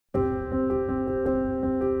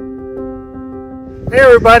Hey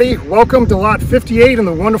everybody, welcome to lot 58 in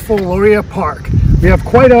the wonderful Loria Park. We have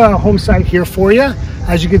quite a home site here for you.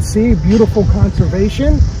 As you can see, beautiful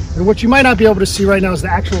conservation. And what you might not be able to see right now is the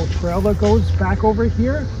actual trail that goes back over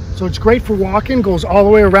here. So it's great for walking, goes all the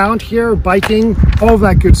way around here, biking, all of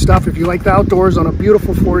that good stuff if you like the outdoors on a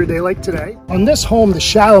beautiful Florida day like today. On this home, the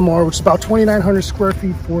Shalamar, which is about 2,900 square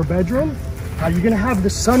feet, 4-bedroom, you're gonna have the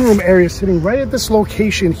sunroom area sitting right at this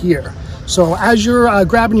location here. So as you're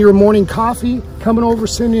grabbing your morning coffee, coming over,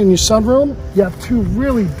 sitting in your sunroom, you have two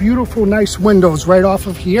really beautiful, nice windows right off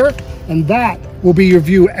of here, and that will be your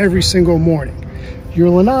view every single morning. Your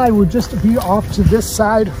lanai would just be off to this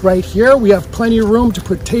side right here. We have plenty of room to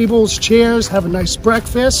put tables, chairs, have a nice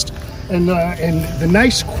breakfast, and the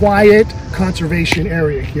nice, quiet conservation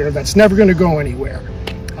area here that's never gonna go anywhere.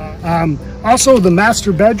 Also, the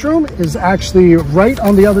master bedroom is actually right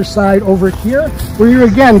on the other side over here, where you're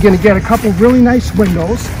again going to get a couple really nice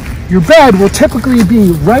windows. Your bed will typically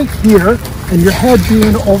be right here and your head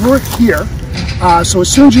being over here. So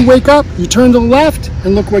as soon as you wake up, you turn to the left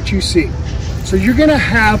and look what you see. So you're going to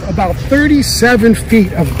have about 37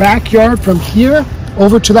 feet of backyard from here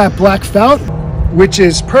over to that black felt, which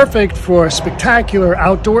is perfect for a spectacular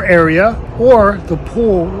outdoor area or the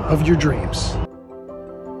pool of your dreams.